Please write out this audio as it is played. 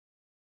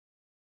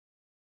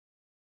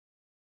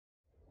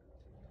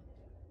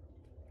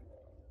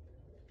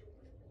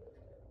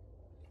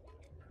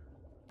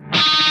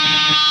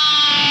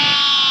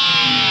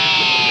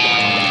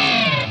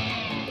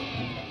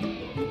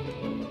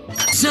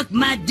Suck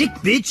my dick,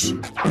 bitch.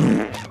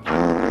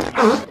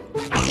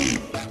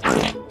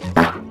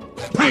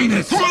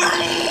 Penis.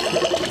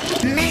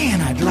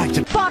 Man, I'd like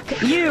to.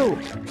 Fuck you.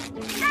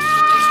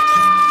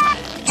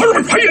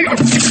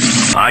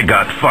 I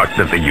got fucked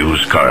at the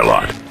used car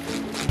lot.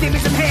 Give me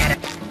some head.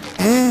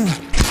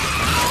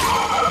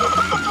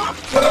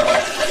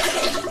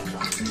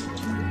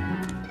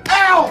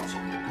 Out!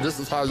 This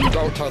is how you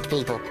don't touch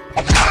people.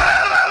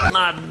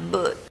 My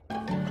butt.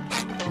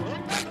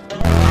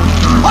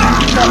 What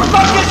the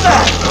fuck is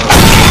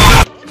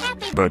that?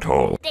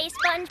 Butthole. Stay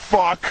sponge.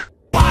 Fuck.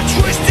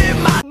 Twisted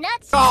my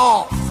Nuts.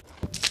 oh.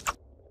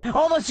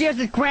 All those years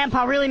with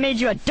Grandpa really made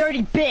you a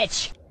dirty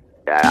bitch.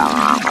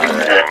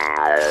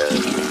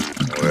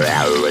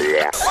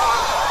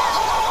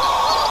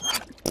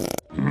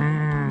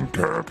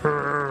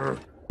 Pepper.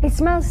 It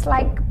smells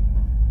like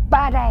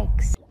bad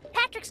eggs.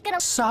 Patrick's gonna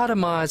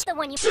Sodomize the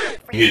one you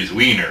His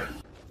wiener.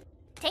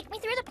 take me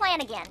through the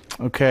plan again.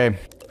 Okay.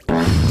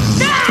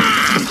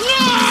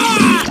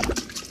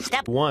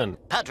 Step 1.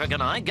 Patrick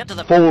and I get to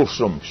the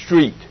Folsom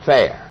Street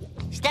Fair.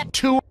 Step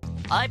 2.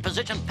 I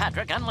position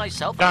Patrick and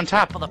myself On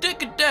top. of the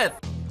Dick of death.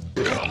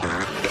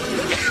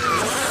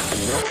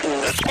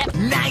 Step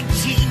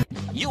 19.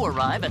 You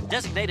arrive at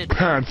designated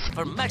Pants.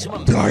 for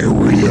maximum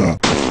Diarrhea.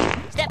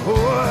 Step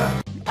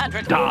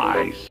Patrick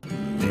Dies.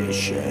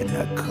 Mission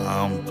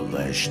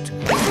accomplished.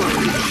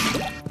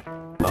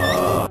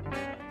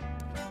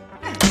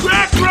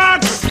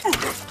 Rock!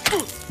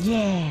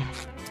 Yeah.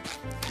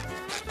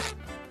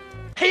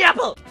 Hey,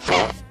 Apple!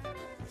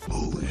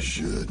 Holy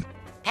shit.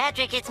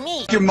 Patrick, it's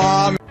me. Your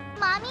mom.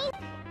 Mommy?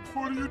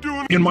 What are you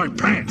doing in my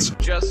pants?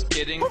 Just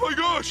kidding. Oh my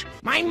gosh.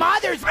 My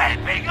mother's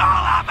Raping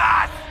all of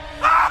us.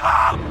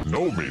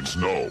 No means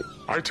no.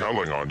 I'm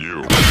telling on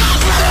you.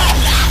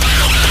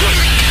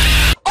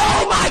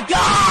 oh my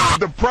god!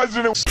 The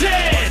president.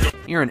 Dead!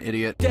 You're an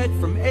idiot. Dead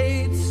from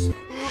AIDS.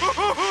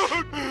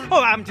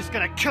 Oh, I'm just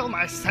gonna kill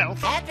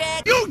myself.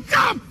 Patrick! You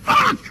dumb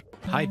fuck.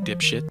 Hi,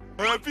 dipshit.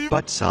 Happy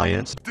But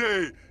science.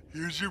 day.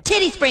 Here's your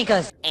Titty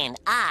sprinkles. And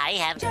I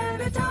have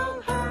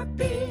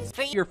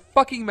for you. Your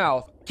fucking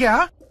mouth.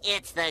 Yeah?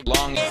 It's the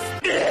Long.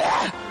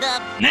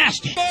 the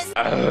Nasty.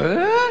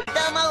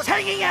 the most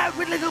Hanging out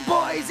with little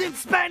boys in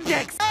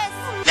spandex.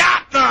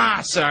 Ah,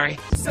 sorry.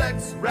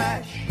 Sex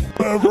rash.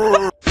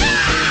 ever.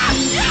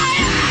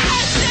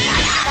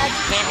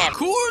 can't have.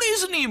 Cool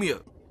as anemia.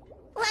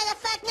 Why the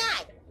fuck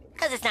not?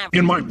 Cause it's not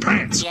In my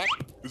pants. yet.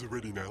 Is it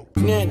ready now?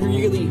 Not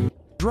really.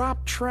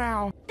 Drop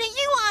trowel. Do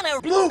you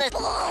wanna the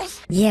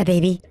balls? Yeah,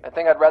 baby. I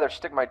think I'd rather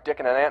stick my dick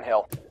in an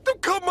anthill.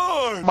 Come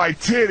on. My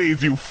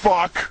titties, you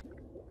fuck.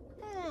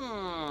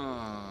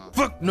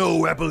 Fuck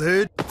no,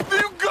 Applehead.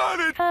 You got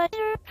it. Cut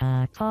your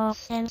cock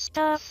off and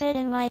stuff it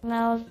in my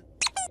mouth.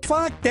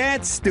 Fuck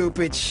that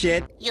stupid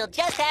shit. You'll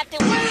just have to.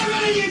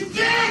 Please.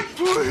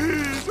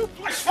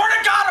 I swear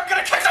to God, I'm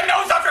gonna kick the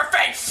nose off your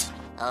face!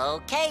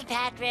 Okay,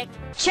 Patrick.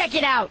 Check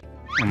it out.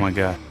 Oh my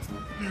god.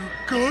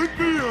 Got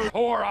me a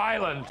Whore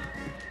Island.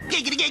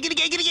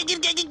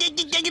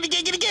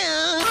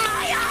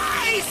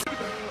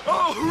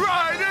 all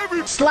right,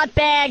 every Slut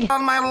bag.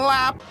 On my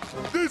lap.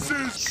 this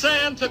is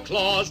Santa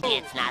Claus.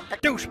 It's not the.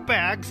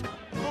 Douchebags.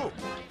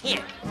 Here,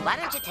 why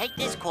don't you take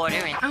this quarter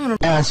and.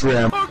 ass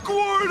ram. A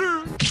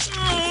quarter.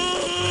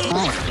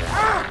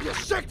 You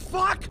sick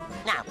fuck.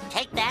 Now,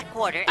 take that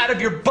quarter Out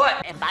of your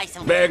butt. and buy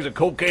some. Bags of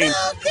cocaine.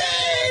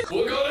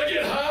 We're gonna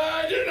get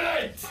high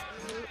tonight.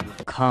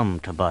 Come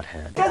to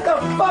Butthead. Get the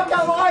fuck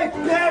out of life,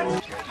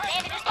 bitch.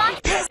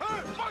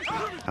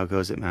 How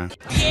goes it, man?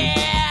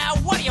 Yeah,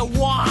 what do you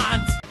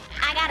want?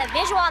 I got a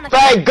visual on the.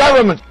 Bad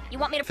government. You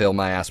want me to? Fill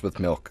my ass with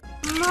milk.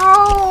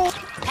 No.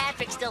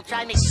 Patrick's still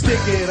trying to. Stick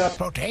it up.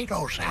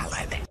 Potato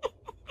salad.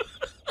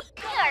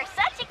 You are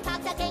such a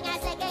cocksucking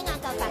ass licking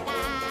Uncle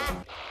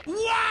Fucker.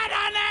 What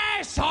an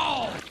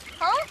asshole!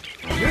 Huh?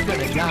 You're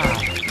gonna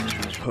die.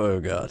 Oh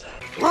god.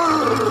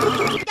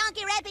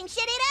 Donkey rapping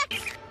shit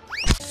eater?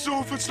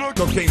 So if it's not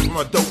cocaine from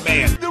a dope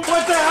man, then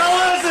What the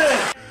hell is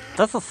it?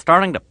 This is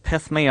starting to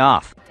piss me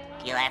off.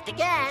 You'll have to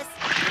guess.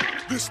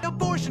 This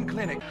abortion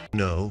clinic.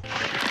 no.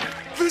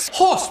 This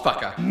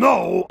horsefucker.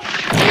 No.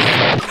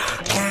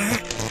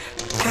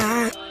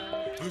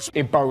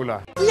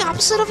 Ebola. The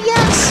opposite of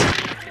yes.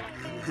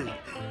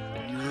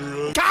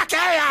 Cock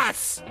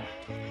ass!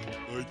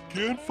 I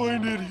can't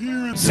find it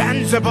here in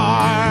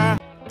Zanzibar!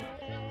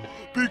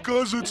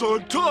 because it's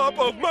on top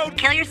of Mount.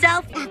 Kill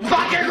yourself?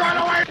 Fucking run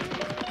away!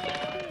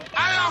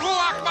 Allahu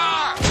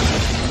Akbar!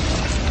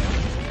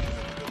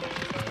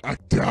 I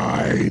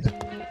died.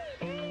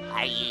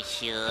 Are you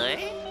sure?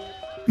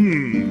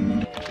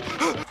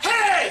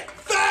 Hey!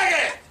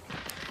 Faggot!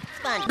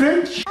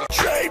 Sponge.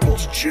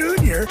 Jables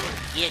Jr.?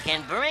 You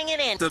can bring it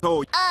in.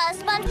 Oh,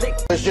 Sponge.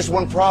 There's just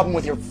one problem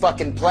with your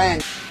fucking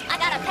plan. I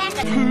got a pack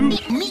of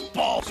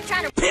meatballs.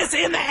 Trying to Piss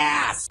in the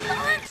ass!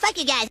 fuck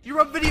you guys. You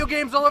rub video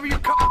games all over your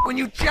cock when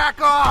you jack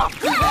off.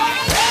 I'm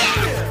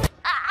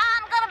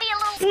gonna be a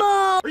little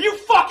small. Are you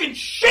fucking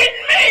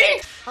shitting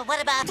me? But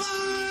what about?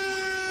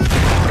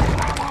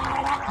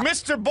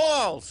 Mr.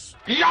 Balls!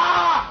 Take him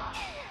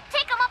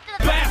up to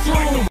the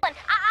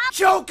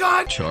Choke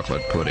on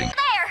Chocolate pudding.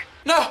 There!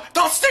 No,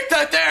 don't stick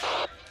that there!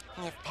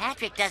 If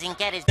Patrick doesn't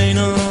get his...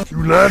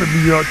 You lie to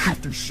me, I'll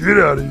kick the shit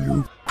out of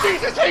you.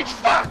 Jesus H.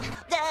 Fuck!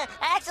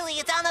 Actually,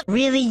 it's on the...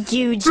 Really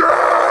huge.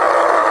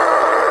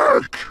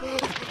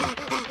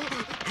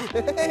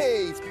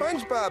 Hey,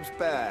 SpongeBob's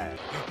back.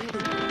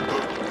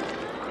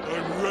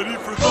 I'm ready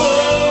for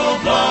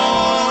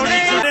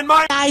In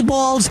my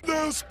Eyeballs.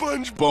 now,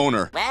 Sponge.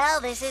 Boner.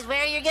 Well, this is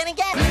where you're gonna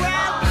get...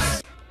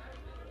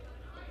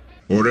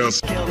 What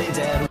else?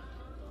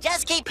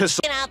 Just keep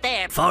pissing out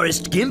there.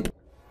 Forrest Gimp?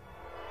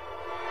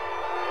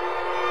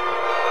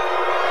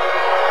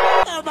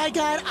 Oh my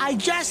god, I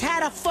just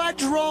had a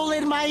fudge roll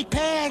in my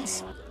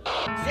pants.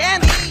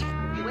 Sandy,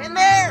 you in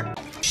there?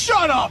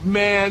 Shut up,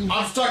 man!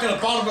 I'm stuck in a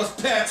bottomless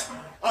pit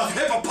of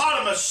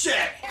hippopotamus shit!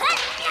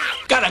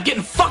 God, I'm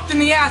getting fucked in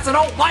the ass. I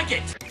don't like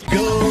it.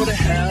 Go to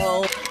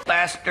hell,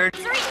 bastard.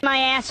 My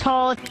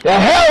asshole. The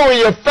hell with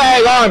your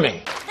fag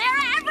army! They're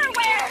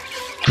everywhere!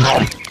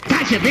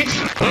 Gotcha, bitch.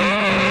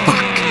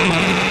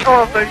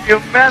 Oh, the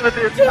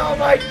humanity! Tell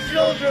my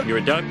children! You're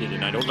adopted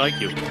and I don't like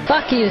you.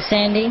 Fuck you,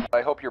 Sandy.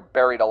 I hope you're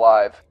buried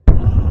alive.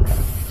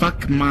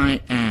 Fuck my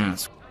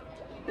ass.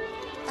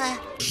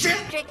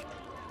 Patrick,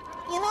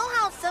 you know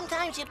how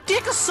sometimes you...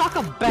 Dick a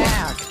sucker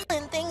back.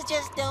 and things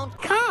just don't...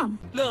 Come.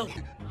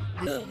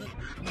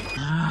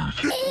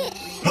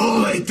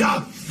 Holy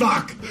the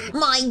fuck!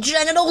 My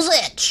genitals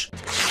itch.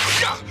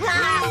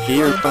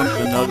 Here comes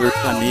another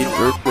funny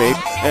earthquake.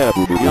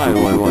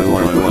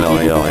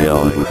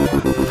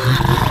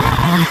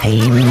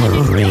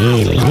 I'm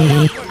really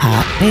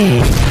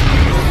happy.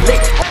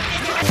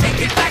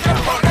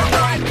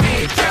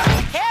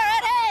 Here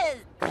it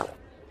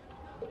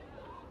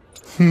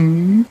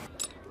is!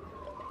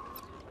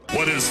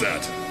 What is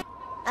that?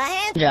 A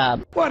hand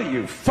Job. What are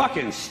you,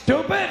 fucking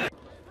stupid?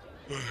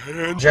 A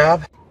hand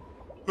Job?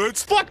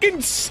 That's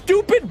Fucking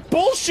stupid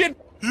bullshit!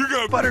 you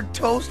got Buttered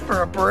toast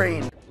for a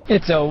brain.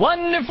 It's a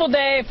wonderful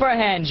day for a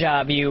hand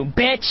job, you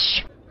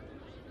bitch.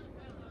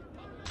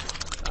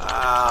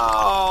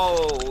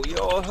 Ow!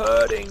 You're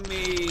hurting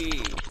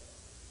me.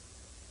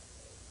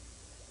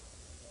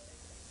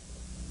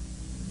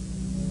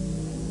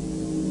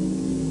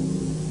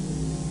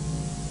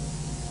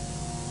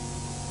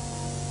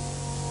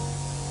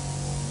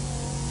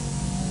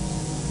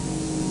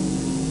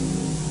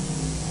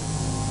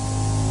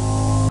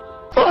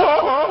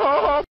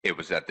 It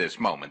was at this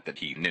moment that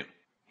he knew.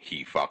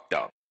 He fucked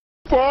up.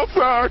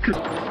 fuck.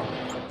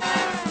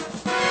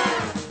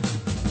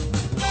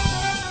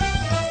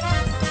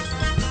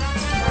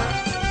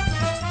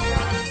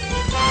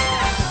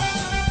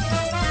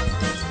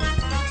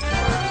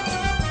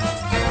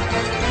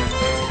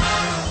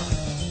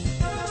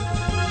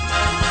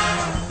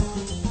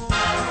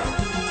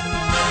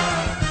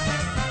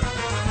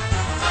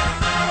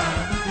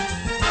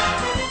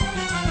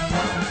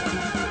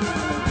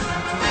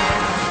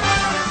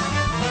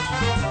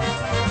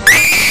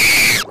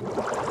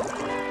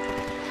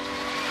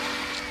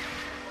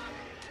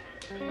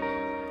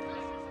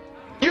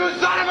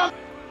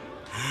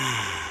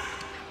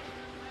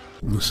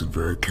 Listen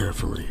very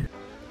carefully.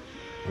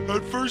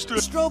 At first,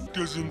 a stroke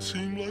doesn't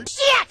seem like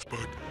shit, but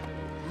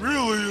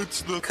really,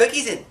 it's the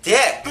Cookie's a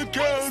dick! that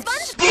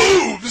counts.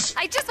 Moves!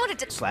 I just wanted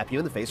to Slap you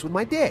in the face with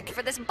my dick.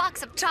 for this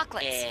box of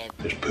chocolates.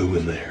 There's poo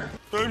in there.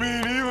 I mean,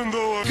 even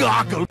though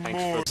I'm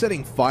more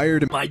Setting fire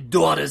to My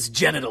daughter's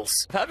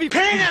genitals. Happy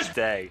Penis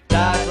Day. and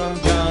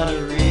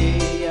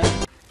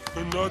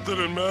not that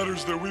it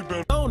matters that we've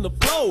been On the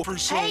floor. for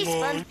so Hey,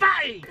 long.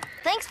 SpongeBob!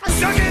 Thanks for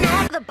sucking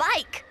off the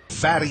bike!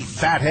 Fatty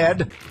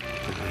fathead.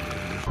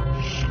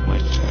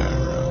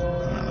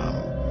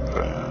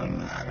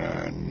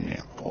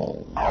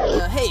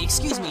 Hey,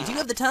 excuse me, do you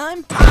have the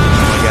time?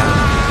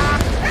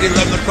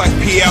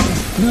 11 p.m.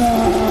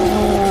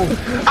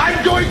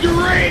 I'm going to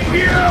rape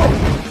you!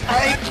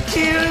 I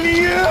kill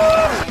you!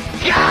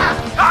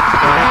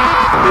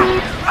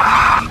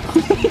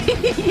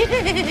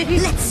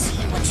 Let's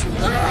see what you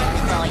look like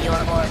with all your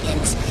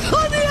organs.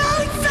 On the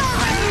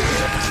outside!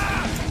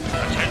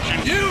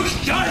 You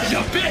sons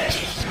of bitch!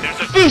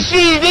 Fish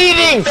is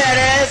eating!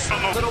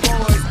 Little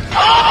boy.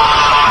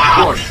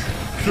 Crush,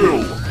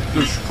 kill,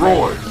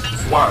 destroy,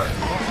 flag.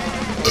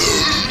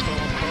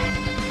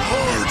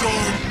 Hard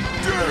on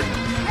dick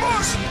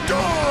must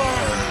die!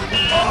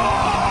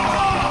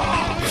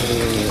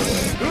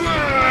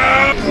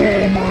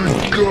 Oh my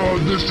god,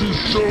 this is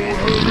so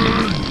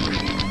heavy!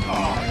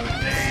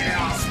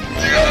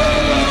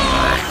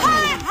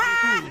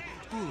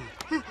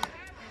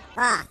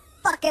 Ah,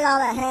 fuck it all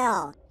to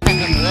hell.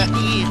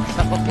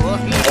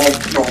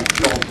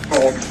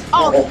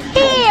 Oh,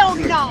 hell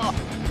no!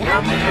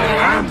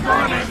 I'm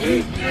gonna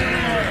eat you!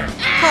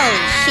 Holy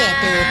shit,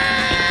 dude.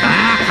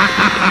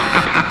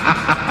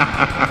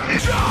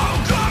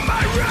 Joke on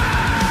my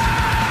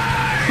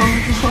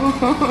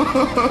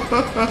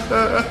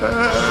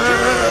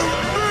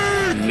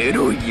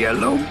Little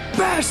yellow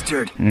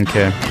bastard.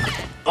 Okay.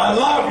 I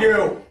love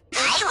you!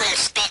 I will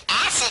spit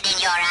acid in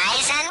your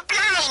eyes and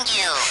blind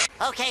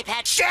you. Okay,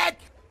 Pat. Shit!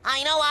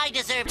 I know I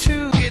deserve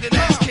to Get an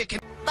ass kicking.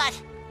 but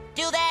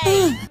Do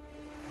they?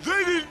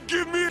 They didn't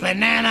give me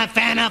Banana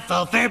fana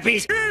for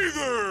burpees.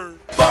 either.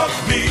 Fuck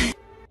me.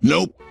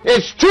 Nope.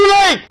 It's too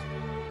late!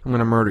 I'm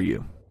gonna murder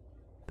you.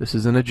 This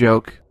isn't a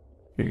joke.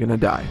 You're gonna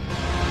die.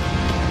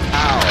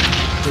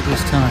 It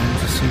is time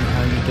to see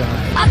how you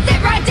die. I'll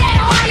sit right down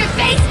on your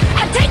face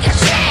and take a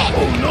shit!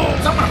 Oh no!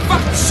 I'm gonna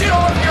fucking shit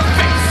all over your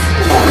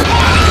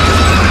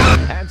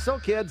face! And so,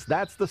 kids,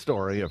 that's the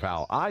story of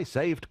how I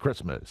saved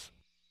Christmas.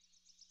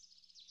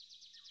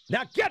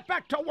 Now get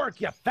back to work,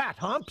 you fat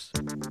humps! Oh,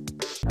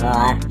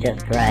 that's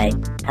just great.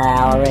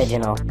 How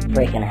original.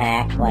 Freaking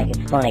hack. Like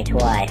it's funny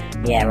twice.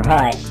 Yeah,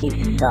 right.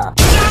 You suck.